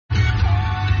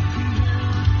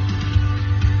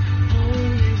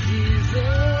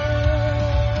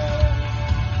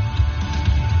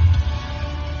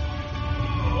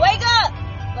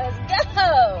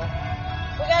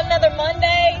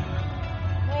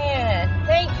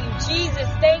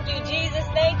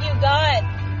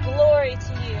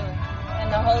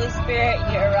star. Holy Spirit,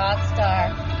 you're a rock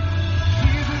star.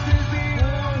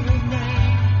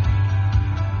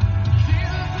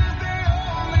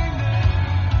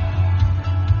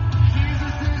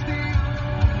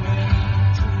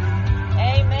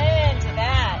 Amen to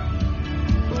that.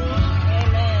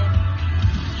 Amen.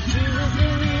 Jesus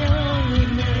is the only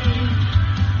name.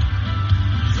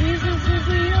 Jesus is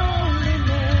the only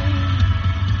name.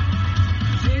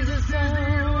 Jesus is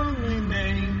the only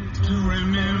name to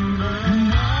remember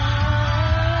now.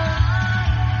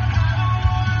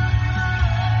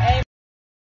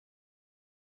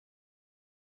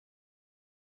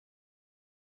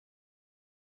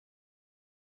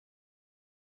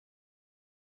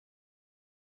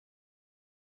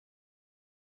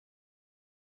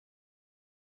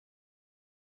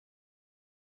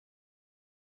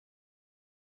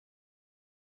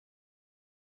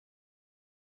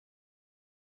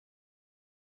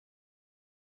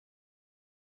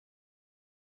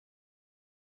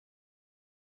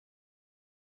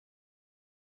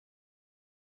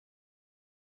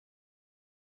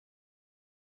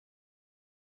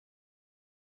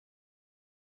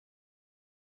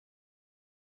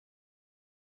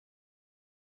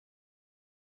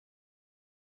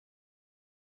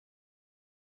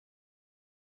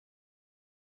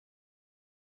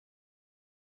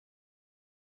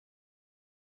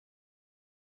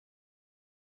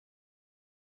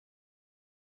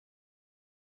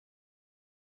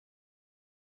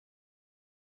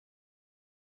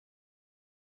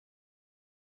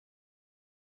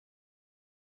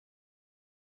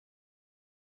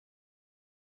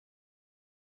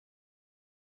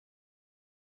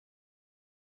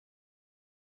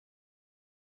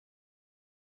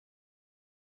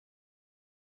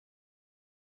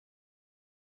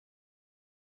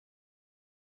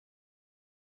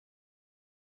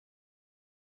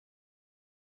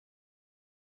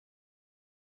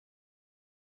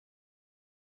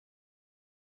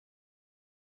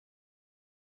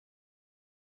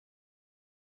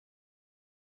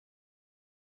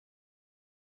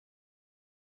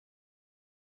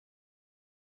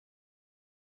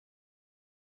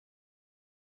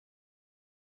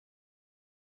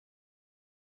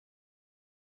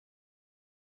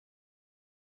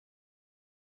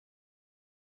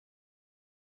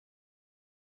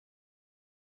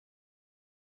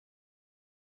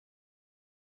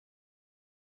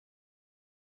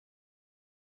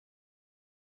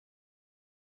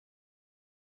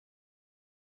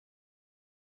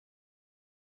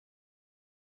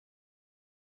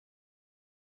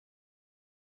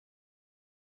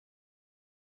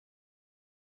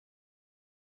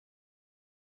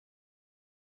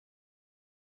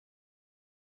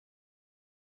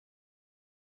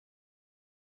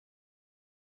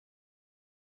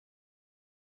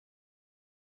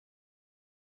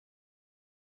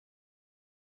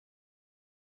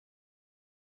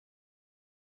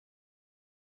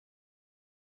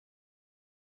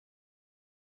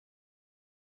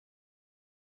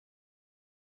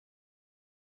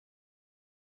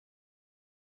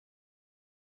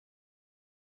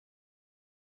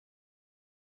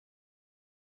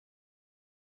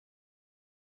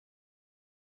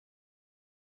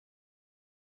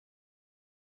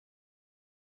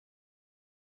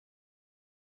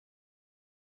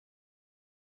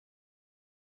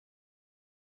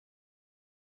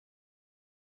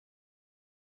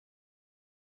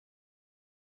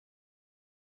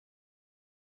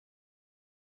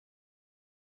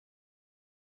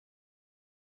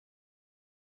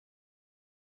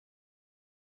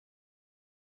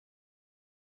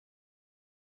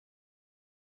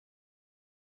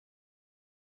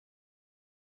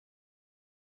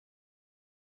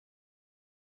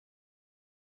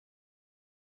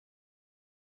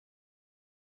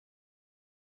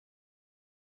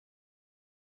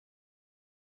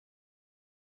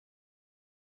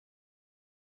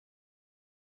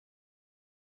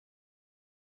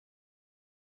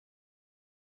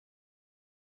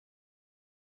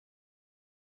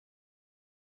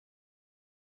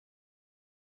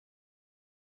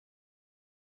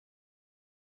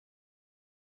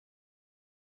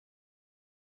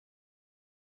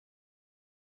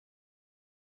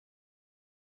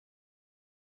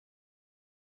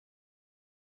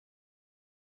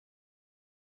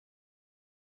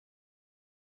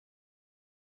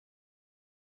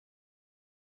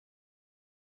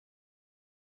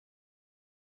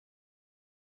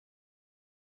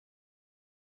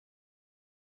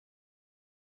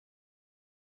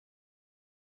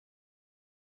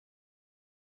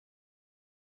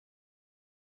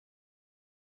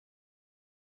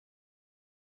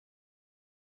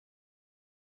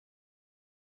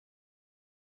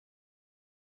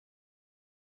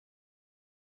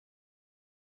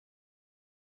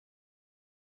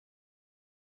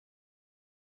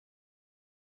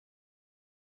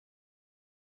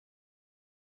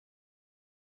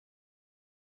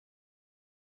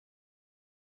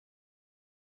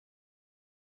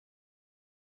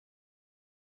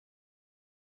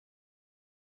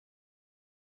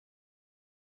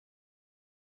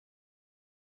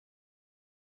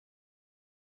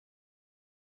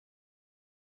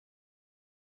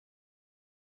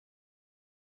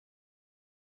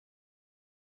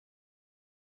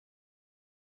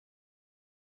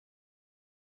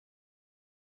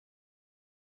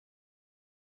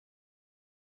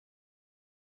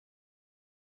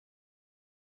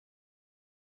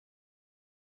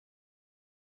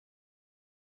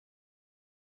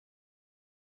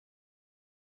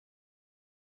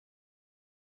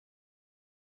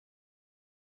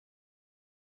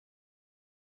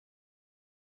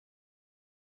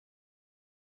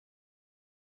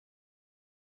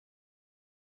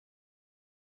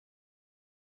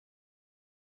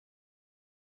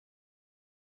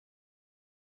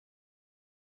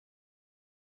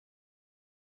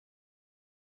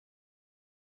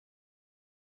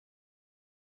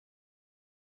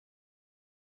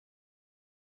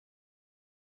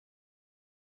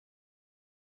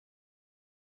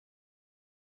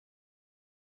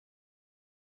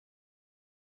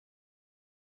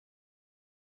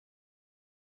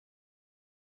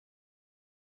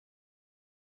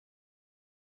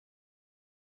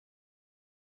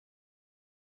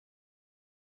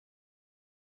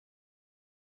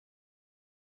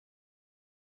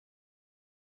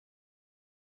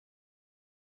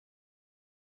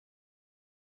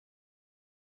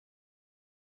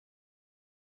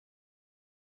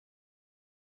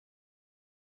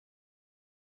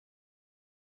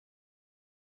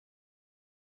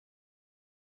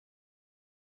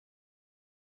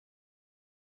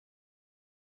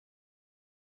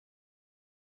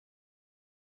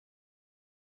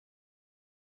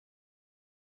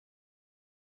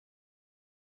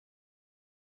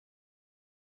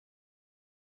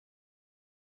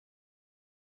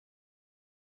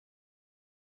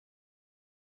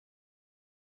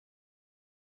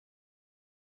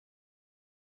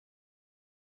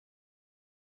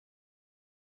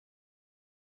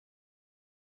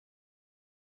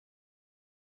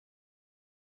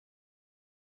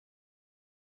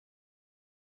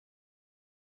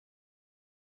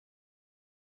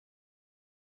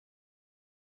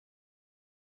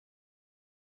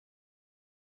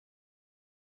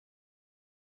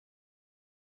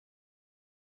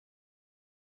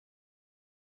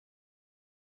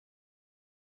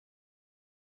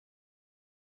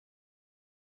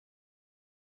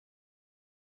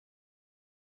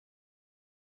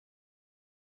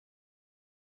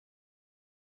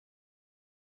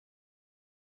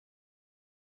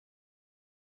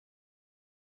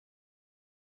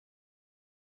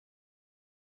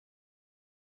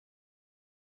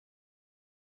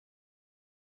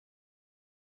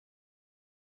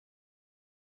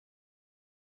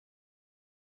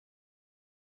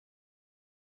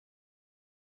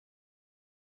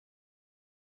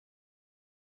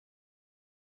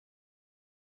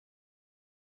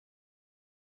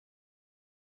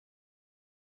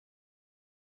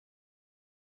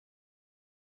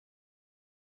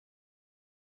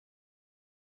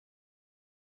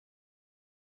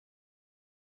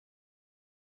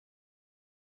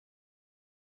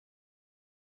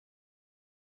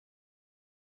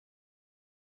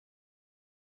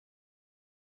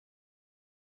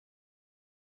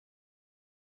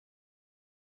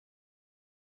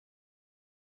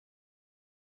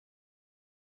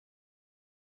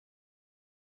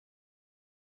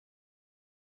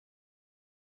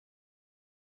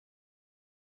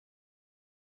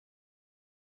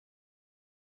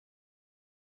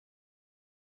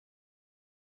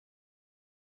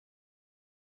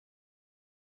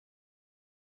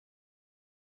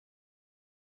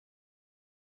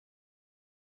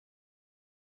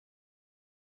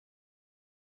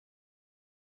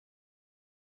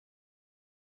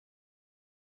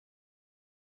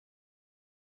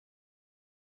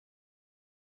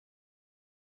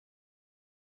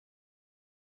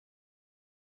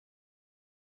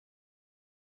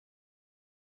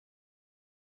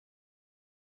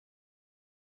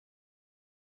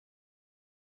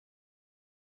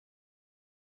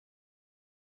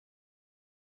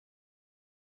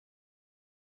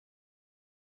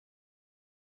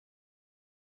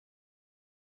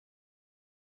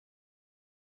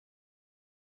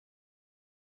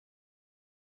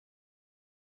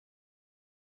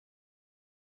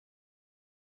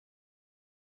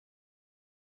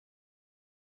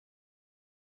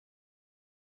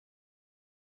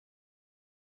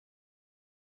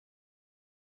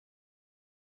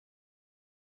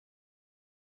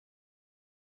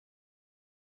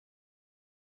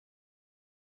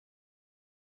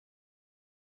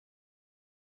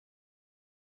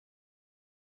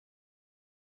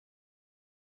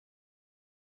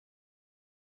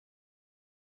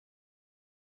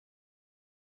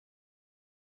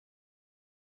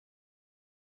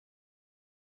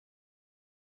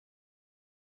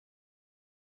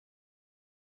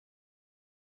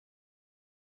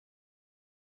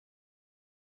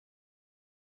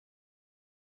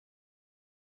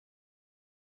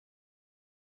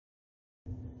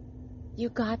 You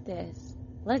got this.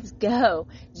 Let's go.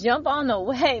 Jump on the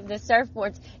wave, the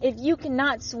surfboards. If you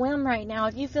cannot swim right now,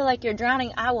 if you feel like you're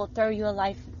drowning, I will throw you a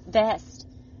life vest.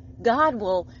 God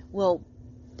will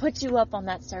put you up on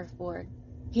that surfboard.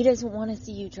 He doesn't want to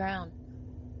see you drown.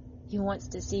 He wants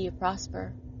to see you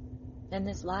prosper in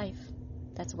this life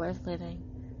that's worth living.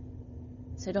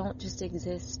 So don't just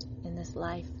exist in this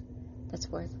life that's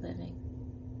worth living.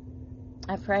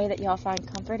 I pray that y'all find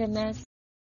comfort in this.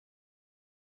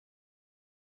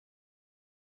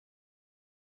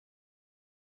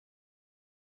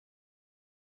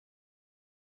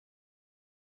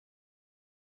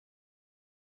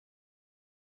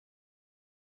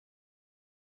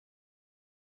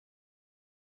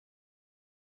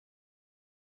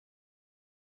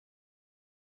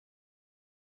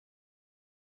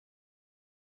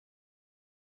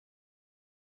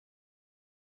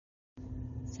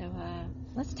 So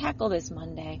let's tackle this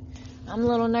Monday. I'm a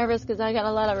little nervous because I got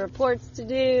a lot of reports to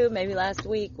do. Maybe last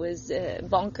week was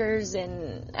bonkers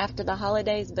and after the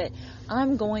holidays, but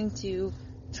I'm going to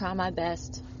try my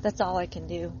best. That's all I can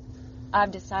do.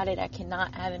 I've decided I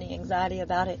cannot have any anxiety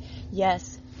about it.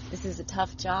 Yes, this is a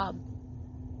tough job,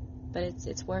 but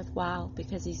it's worthwhile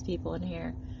because these people in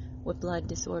here with blood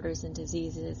disorders and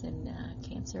diseases and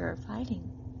cancer are fighting.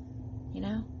 You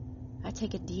know, I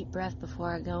take a deep breath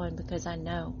before I go in because I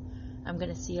know I'm going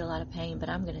to see a lot of pain, but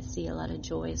I'm going to see a lot of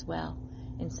joy as well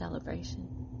in celebration.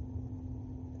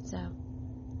 So,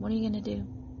 what are you going to do?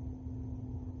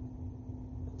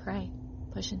 Pray.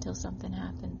 Push until something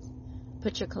happens.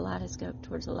 Put your kaleidoscope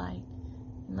towards the light.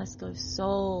 And let's go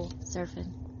soul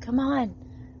surfing. Come on.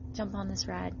 Jump on this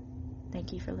ride.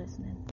 Thank you for listening.